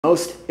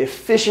Most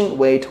efficient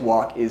way to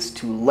walk is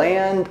to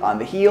land on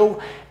the heel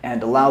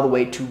and allow the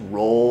weight to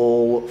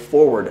roll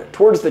forward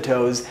towards the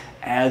toes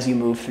as you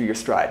move through your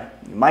stride.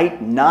 You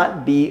might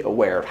not be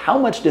aware of how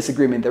much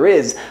disagreement there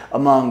is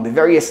among the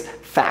various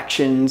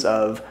factions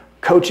of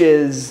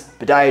coaches,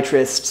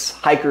 podiatrists,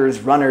 hikers,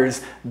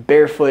 runners,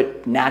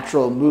 barefoot,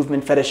 natural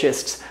movement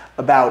fetishists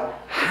about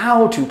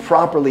how to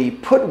properly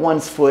put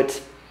one's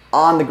foot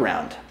on the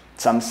ground.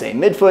 Some say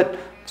midfoot,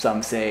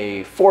 some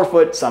say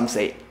forefoot, some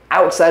say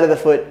outside of the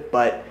foot,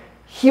 but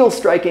heel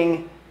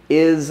striking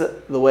is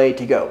the way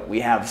to go. We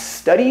have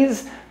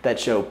studies that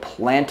show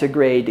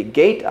plantigrade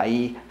gait,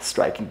 i.e.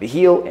 striking the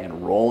heel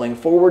and rolling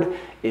forward,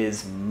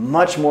 is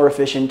much more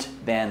efficient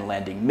than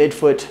landing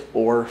midfoot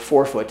or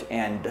forefoot.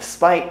 And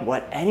despite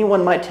what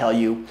anyone might tell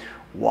you,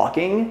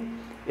 walking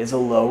is a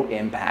low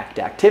impact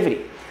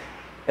activity.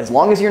 As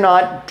long as you're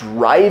not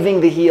driving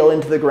the heel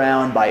into the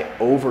ground by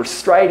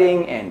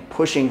overstriding and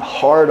pushing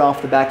hard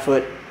off the back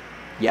foot,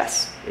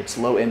 yes, it's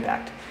low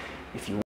impact. If you